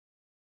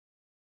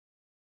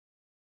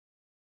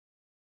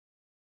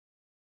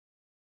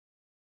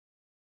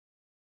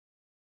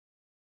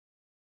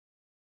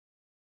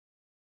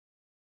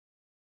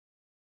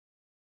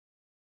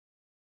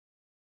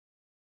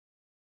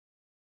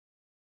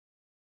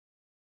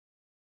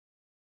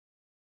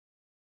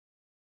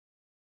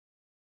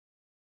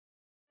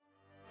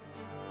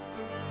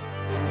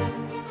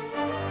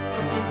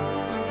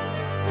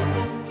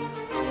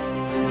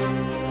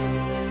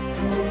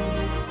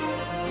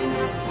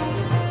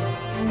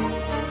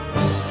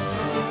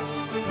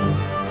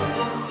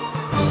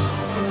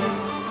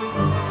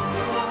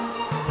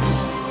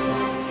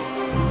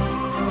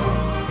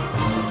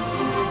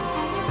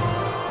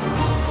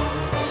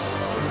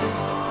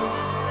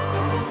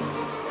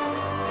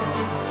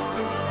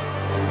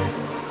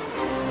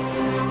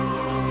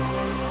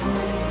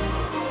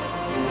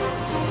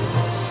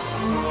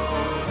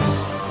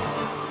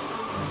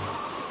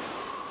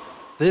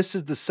This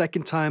is the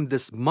second time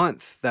this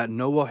month that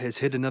Noah has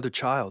hit another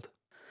child.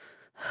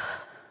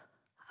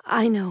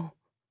 I know.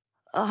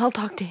 I'll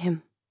talk to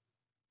him.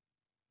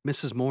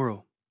 Mrs.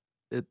 Morrow,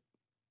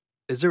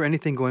 is there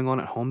anything going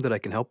on at home that I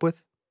can help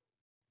with?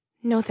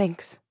 No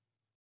thanks.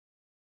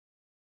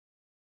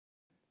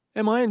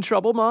 Am I in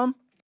trouble, Mom?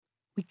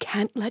 We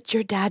can't let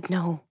your dad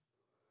know.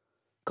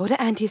 Go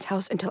to Auntie's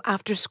house until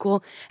after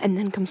school and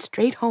then come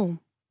straight home.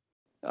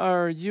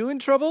 Are you in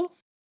trouble?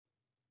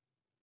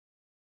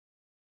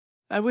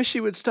 I wish he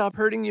would stop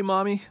hurting you,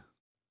 Mommy.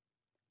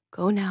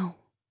 Go now.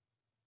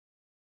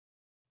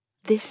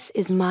 This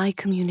is my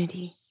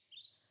community.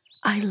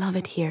 I love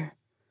it here.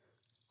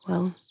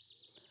 Well,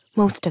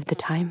 most of the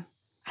time.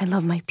 I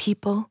love my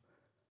people.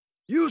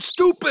 You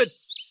stupid!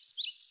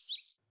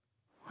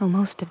 Well,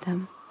 most of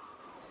them.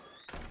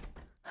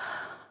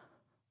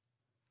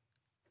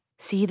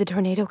 See the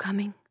tornado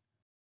coming?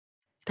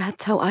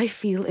 That's how I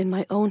feel in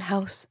my own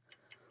house,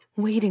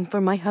 waiting for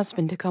my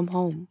husband to come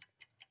home.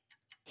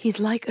 He's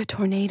like a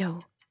tornado.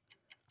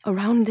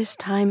 Around this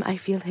time, I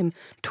feel him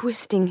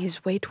twisting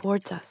his way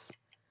towards us.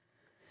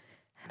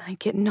 And I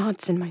get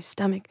knots in my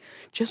stomach,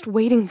 just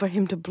waiting for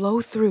him to blow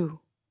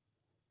through.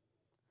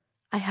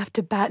 I have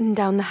to batten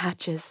down the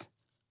hatches.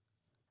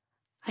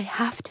 I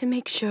have to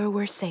make sure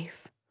we're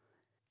safe.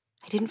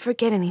 I didn't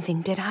forget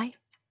anything, did I?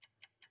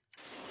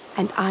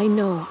 And I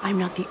know I'm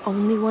not the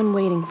only one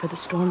waiting for the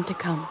storm to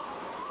come.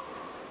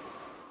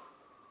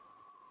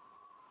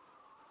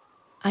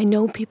 I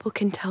know people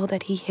can tell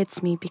that he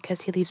hits me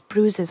because he leaves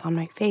bruises on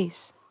my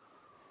face.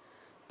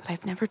 But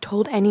I've never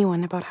told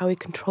anyone about how he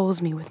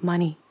controls me with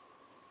money.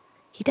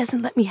 He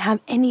doesn't let me have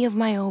any of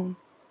my own,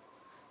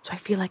 so I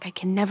feel like I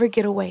can never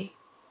get away.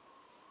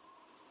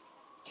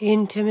 He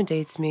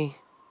intimidates me.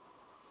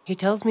 He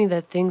tells me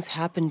that things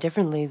happen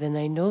differently than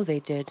I know they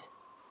did.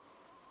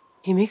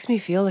 He makes me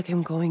feel like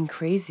I'm going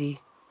crazy.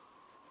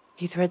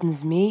 He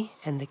threatens me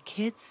and the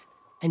kids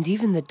and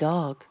even the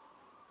dog.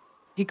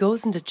 He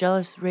goes into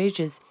jealous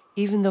rages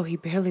even though he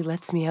barely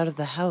lets me out of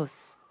the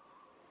house.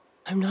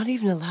 I'm not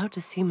even allowed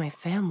to see my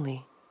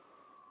family.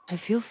 I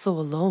feel so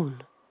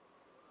alone.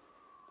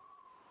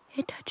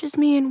 It touches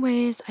me in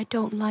ways I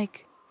don't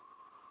like.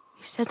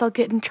 He says I'll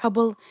get in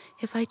trouble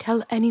if I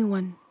tell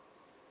anyone.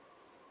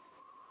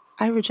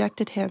 I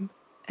rejected him,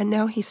 and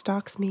now he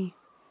stalks me,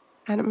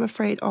 and I'm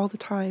afraid all the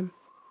time.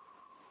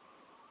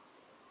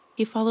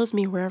 He follows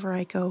me wherever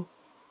I go.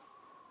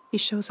 He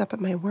shows up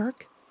at my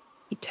work,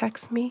 he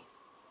texts me,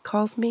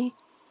 calls me,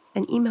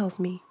 and emails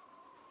me.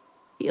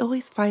 He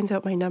always finds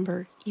out my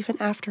number, even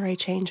after I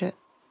change it.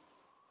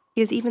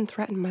 He has even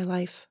threatened my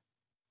life.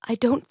 I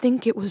don't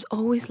think it was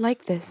always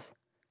like this.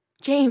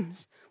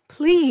 James,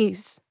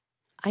 please.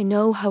 I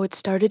know how it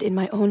started in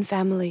my own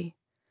family.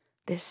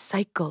 This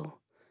cycle,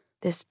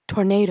 this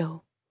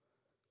tornado.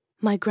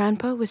 My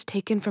grandpa was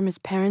taken from his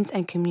parents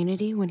and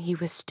community when he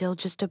was still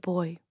just a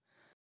boy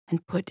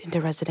and put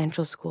into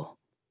residential school.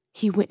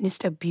 He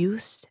witnessed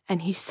abuse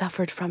and he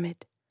suffered from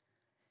it.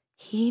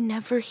 He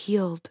never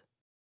healed.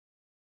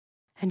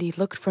 And he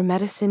looked for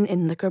medicine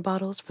in liquor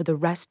bottles for the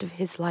rest of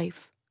his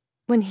life.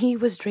 When he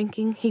was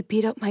drinking, he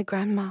beat up my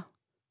grandma.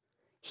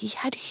 He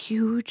had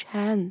huge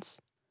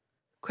hands.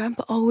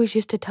 Grandpa always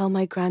used to tell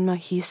my grandma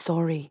he's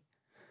sorry.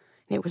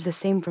 And it was the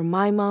same for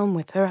my mom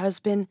with her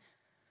husband.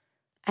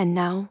 And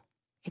now,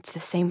 it's the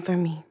same for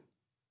me.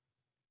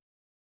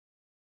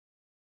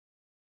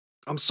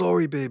 I'm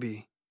sorry,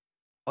 baby.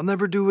 I'll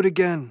never do it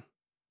again.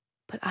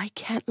 But I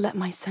can't let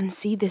my son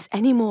see this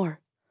anymore.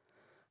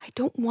 I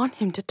don't want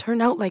him to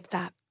turn out like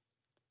that.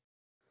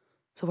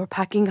 So we're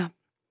packing up.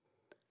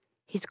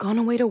 He's gone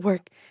away to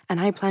work,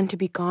 and I plan to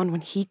be gone when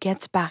he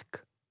gets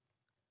back.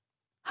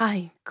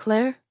 Hi,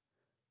 Claire?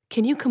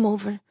 Can you come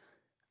over?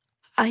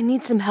 I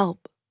need some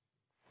help.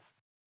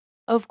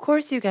 Of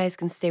course you guys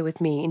can stay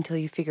with me until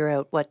you figure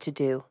out what to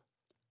do.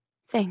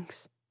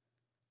 Thanks.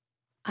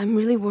 I'm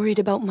really worried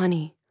about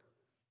money.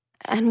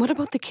 And what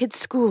about the kids'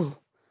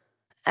 school?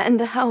 And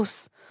the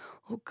house?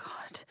 Oh,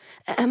 God.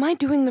 Am I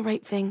doing the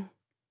right thing?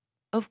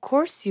 Of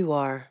course you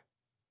are.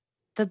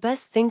 The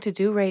best thing to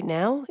do right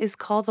now is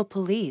call the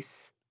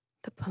police.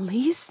 The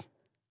police?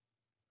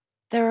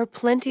 There are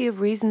plenty of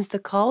reasons to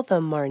call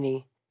them,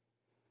 Marnie.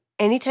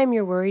 Anytime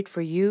you're worried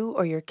for you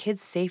or your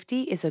kids'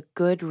 safety is a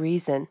good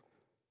reason.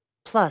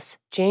 Plus,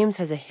 James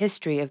has a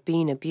history of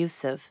being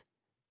abusive.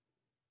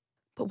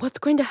 But what's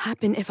going to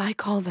happen if I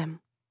call them?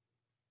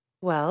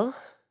 Well,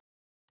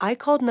 I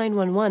called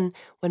 911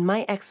 when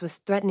my ex was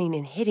threatening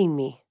and hitting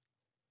me.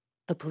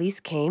 The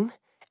police came,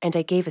 and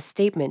I gave a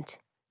statement.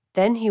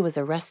 Then he was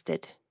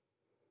arrested.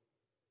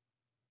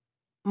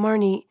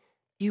 Marnie,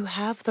 you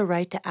have the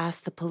right to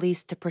ask the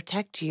police to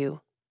protect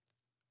you.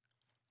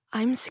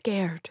 I'm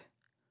scared.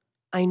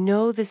 I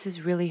know this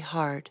is really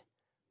hard,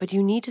 but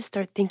you need to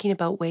start thinking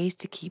about ways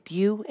to keep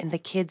you and the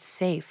kids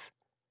safe.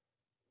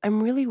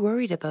 I'm really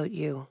worried about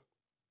you.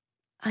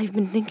 I've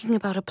been thinking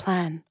about a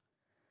plan.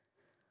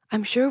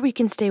 I'm sure we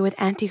can stay with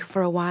Auntie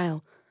for a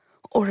while,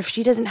 or if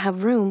she doesn't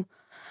have room,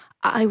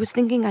 I was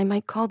thinking I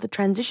might call the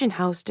transition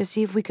house to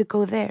see if we could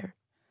go there.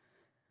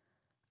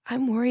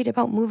 I'm worried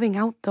about moving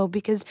out, though,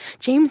 because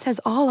James has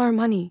all our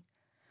money.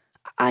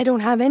 I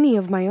don't have any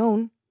of my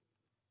own.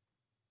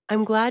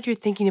 I'm glad you're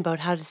thinking about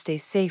how to stay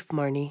safe,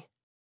 Marnie.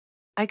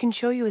 I can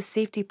show you a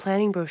safety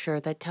planning brochure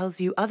that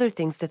tells you other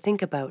things to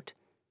think about.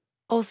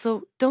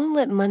 Also, don't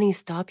let money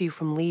stop you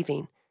from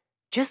leaving.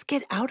 Just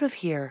get out of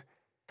here.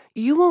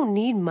 You won't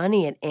need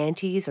money at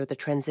Auntie's or the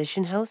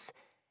transition house,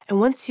 and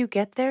once you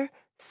get there,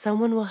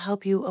 someone will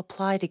help you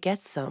apply to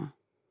get some.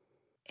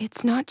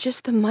 It's not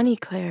just the money,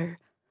 Claire.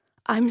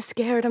 I'm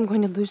scared I'm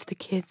going to lose the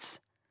kids.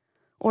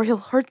 Or he'll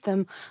hurt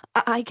them.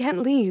 I can't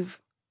leave.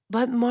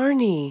 But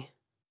Marnie...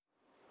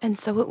 And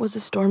so it was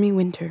a stormy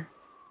winter.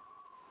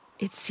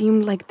 It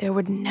seemed like there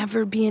would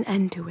never be an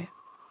end to it.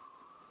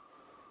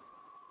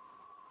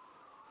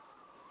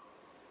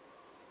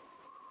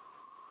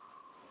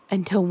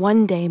 Until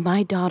one day,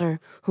 my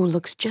daughter, who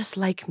looks just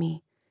like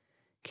me,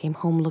 came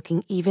home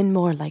looking even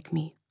more like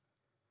me,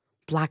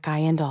 black eye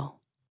and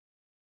all.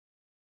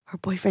 Her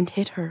boyfriend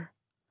hit her.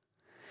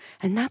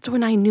 And that's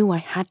when I knew I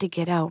had to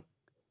get out.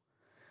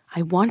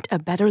 I want a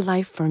better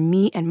life for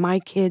me and my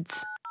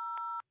kids.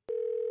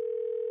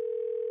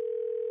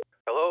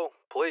 Hello,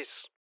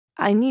 police.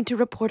 I need to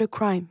report a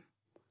crime.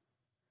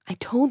 I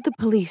told the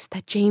police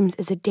that James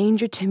is a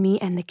danger to me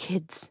and the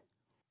kids.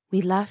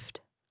 We left.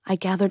 I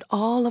gathered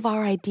all of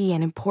our ID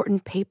and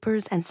important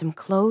papers and some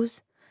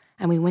clothes,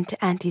 and we went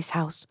to Auntie's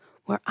house,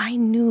 where I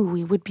knew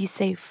we would be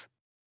safe.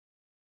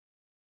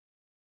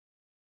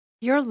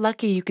 You're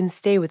lucky you can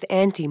stay with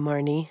Auntie,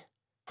 Marnie.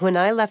 When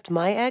I left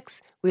my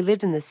ex, we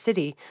lived in the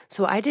city,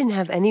 so I didn't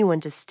have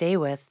anyone to stay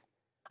with.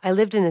 I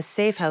lived in a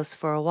safe house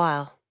for a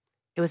while.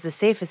 It was the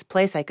safest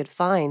place I could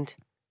find.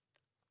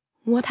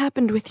 What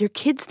happened with your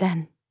kids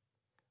then?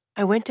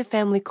 I went to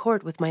family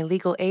court with my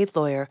legal aid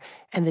lawyer,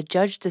 and the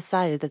judge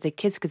decided that the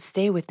kids could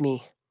stay with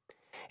me.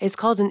 It's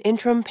called an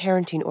interim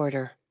parenting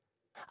order.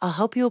 I'll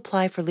help you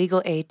apply for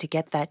legal aid to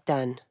get that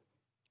done.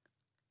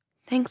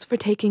 Thanks for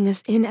taking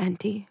us in,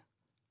 Auntie.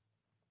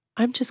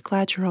 I'm just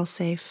glad you're all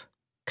safe.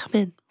 Come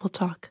in, we'll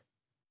talk.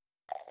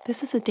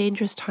 This is a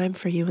dangerous time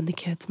for you and the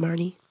kids,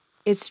 Marnie.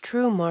 It's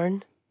true,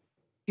 Marn.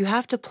 You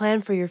have to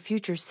plan for your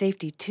future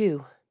safety,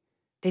 too.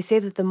 They say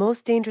that the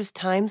most dangerous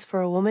times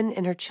for a woman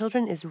and her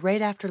children is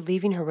right after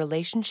leaving her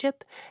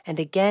relationship and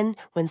again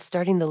when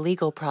starting the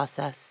legal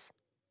process.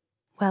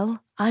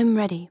 Well, I'm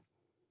ready.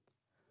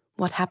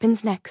 What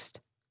happens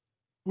next?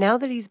 Now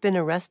that he's been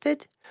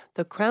arrested,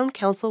 the Crown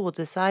Council will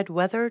decide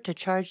whether to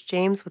charge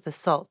James with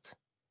assault.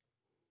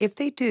 If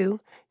they do,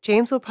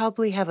 James will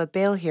probably have a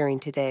bail hearing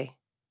today.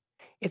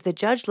 If the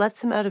judge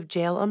lets him out of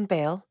jail on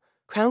bail,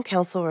 Crown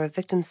Counsel or a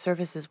victim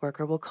services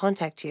worker will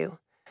contact you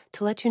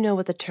to let you know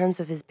what the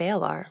terms of his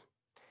bail are.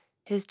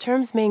 His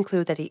terms may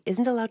include that he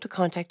isn't allowed to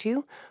contact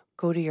you,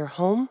 go to your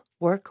home,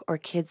 work, or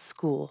kids'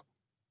 school.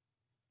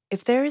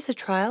 If there is a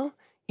trial,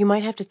 you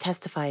might have to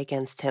testify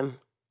against him.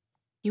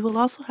 You will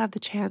also have the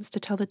chance to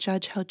tell the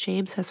judge how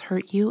James has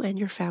hurt you and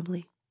your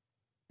family.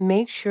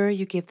 Make sure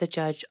you give the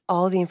judge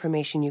all the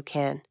information you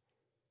can,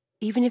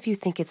 even if you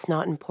think it's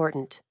not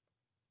important.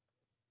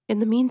 In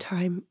the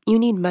meantime, you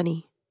need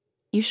money.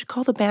 You should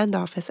call the band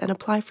office and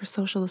apply for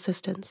social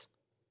assistance.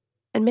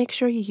 And make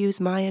sure you use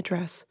my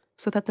address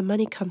so that the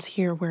money comes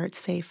here where it's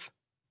safe.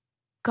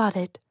 Got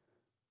it.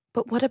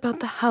 But what about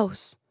the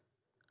house?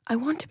 I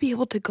want to be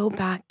able to go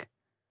back.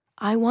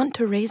 I want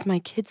to raise my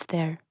kids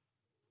there.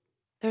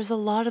 There's a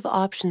lot of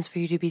options for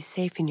you to be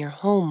safe in your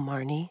home,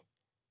 Marnie.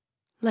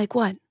 Like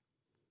what?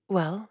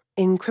 Well,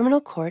 in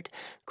criminal court,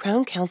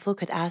 Crown Counsel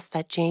could ask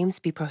that James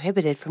be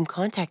prohibited from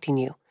contacting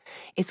you.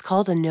 It's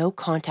called a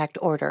no-contact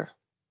order.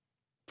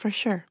 For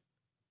sure.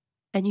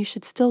 And you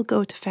should still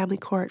go to family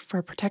court for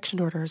a protection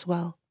order as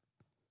well.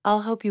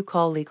 I'll help you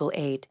call legal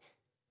aid.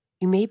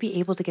 You may be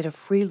able to get a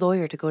free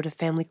lawyer to go to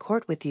family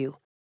court with you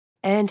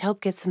and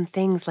help get some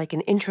things like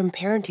an interim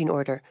parenting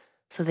order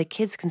so the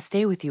kids can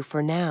stay with you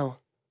for now.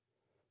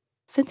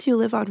 Since you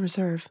live on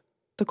reserve,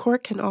 the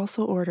court can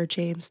also order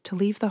James to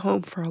leave the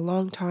home for a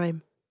long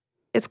time.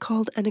 It's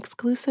called an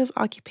exclusive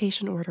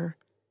occupation order,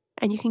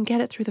 and you can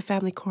get it through the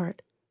family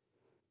court.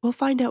 We'll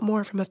find out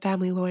more from a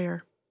family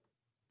lawyer.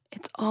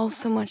 It's all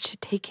so much to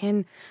take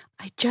in.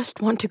 I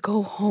just want to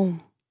go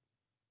home.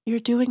 You're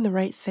doing the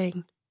right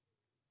thing.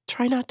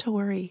 Try not to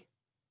worry.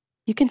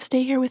 You can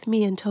stay here with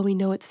me until we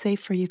know it's safe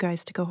for you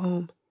guys to go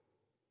home.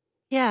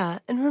 Yeah,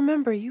 and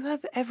remember, you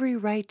have every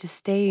right to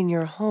stay in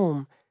your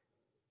home.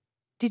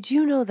 Did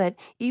you know that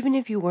even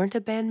if you weren't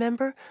a band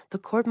member, the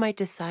court might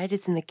decide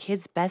it's in the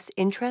kids' best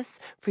interests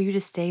for you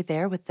to stay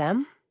there with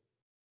them?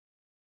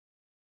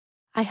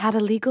 I had a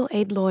legal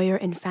aid lawyer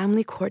in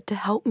family court to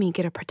help me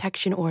get a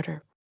protection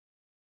order.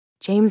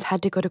 James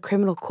had to go to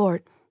criminal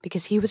court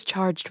because he was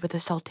charged with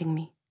assaulting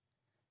me.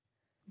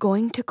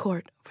 Going to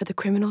court for the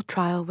criminal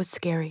trial was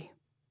scary,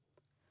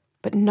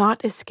 but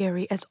not as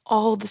scary as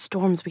all the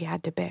storms we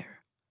had to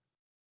bear.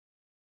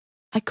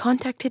 I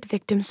contacted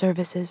victim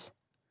services.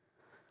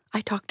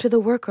 I talked to the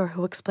worker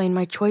who explained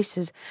my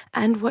choices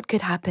and what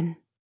could happen.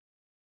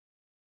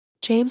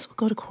 James will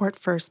go to court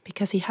first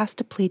because he has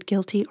to plead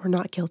guilty or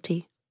not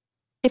guilty.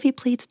 If he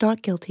pleads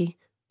not guilty,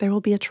 There will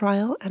be a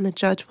trial, and the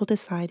judge will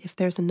decide if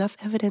there's enough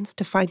evidence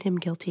to find him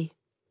guilty.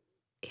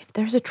 If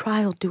there's a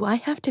trial, do I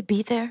have to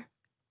be there?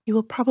 You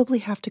will probably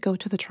have to go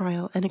to the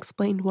trial and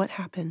explain what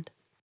happened.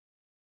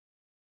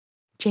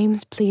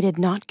 James pleaded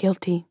not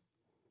guilty.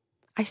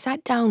 I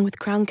sat down with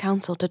Crown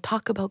Counsel to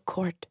talk about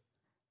court.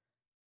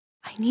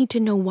 I need to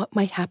know what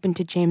might happen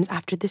to James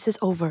after this is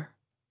over.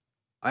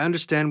 I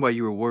understand why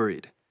you were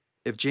worried.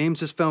 If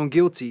James is found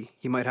guilty,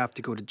 he might have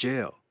to go to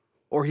jail.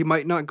 Or he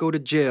might not go to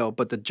jail,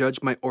 but the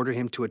judge might order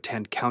him to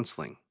attend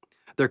counseling.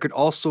 There could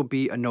also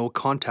be a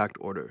no-contact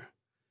order.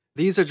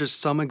 These are just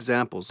some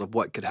examples of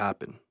what could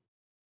happen.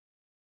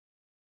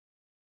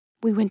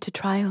 We went to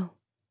trial.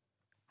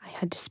 I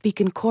had to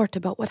speak in court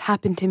about what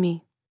happened to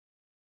me.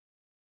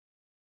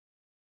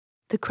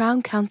 The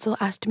Crown Counsel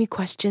asked me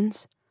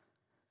questions.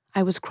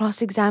 I was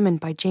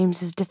cross-examined by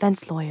James's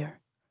defense lawyer.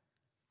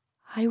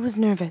 I was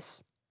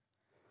nervous,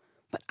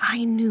 but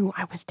I knew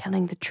I was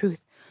telling the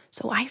truth,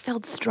 so I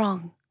felt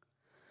strong.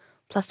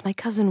 Plus, my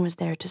cousin was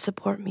there to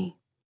support me.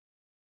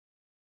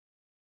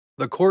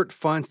 The court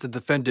finds the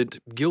defendant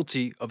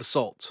guilty of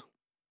assault.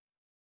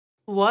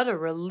 What a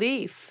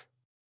relief.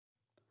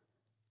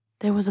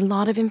 There was a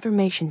lot of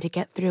information to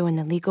get through in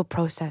the legal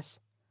process,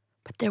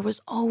 but there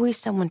was always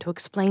someone to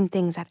explain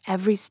things at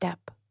every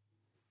step.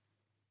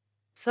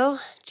 So,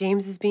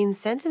 James is being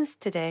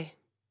sentenced today.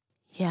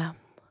 Yeah,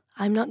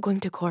 I'm not going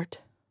to court.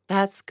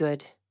 That's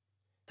good.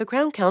 The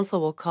Crown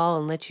Counsel will call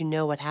and let you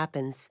know what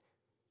happens.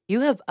 You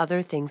have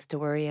other things to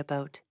worry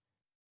about.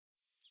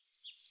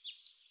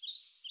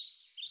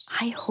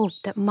 I hope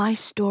that my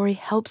story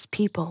helps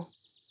people.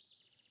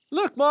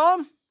 Look,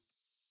 Mom!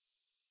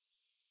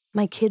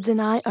 My kids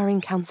and I are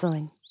in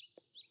counseling.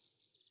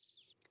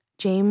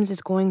 James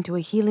is going to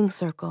a healing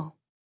circle.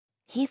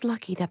 He's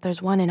lucky that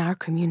there's one in our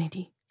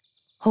community.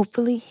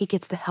 Hopefully, he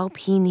gets the help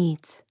he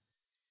needs.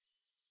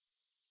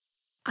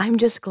 I'm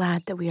just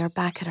glad that we are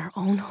back at our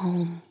own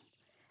home,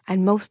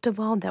 and most of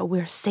all, that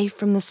we're safe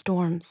from the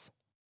storms.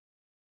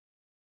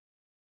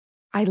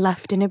 I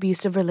left an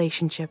abusive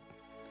relationship.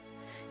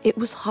 It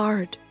was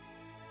hard,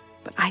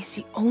 but I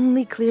see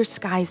only clear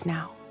skies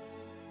now.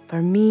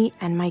 For me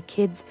and my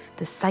kids,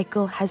 the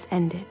cycle has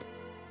ended.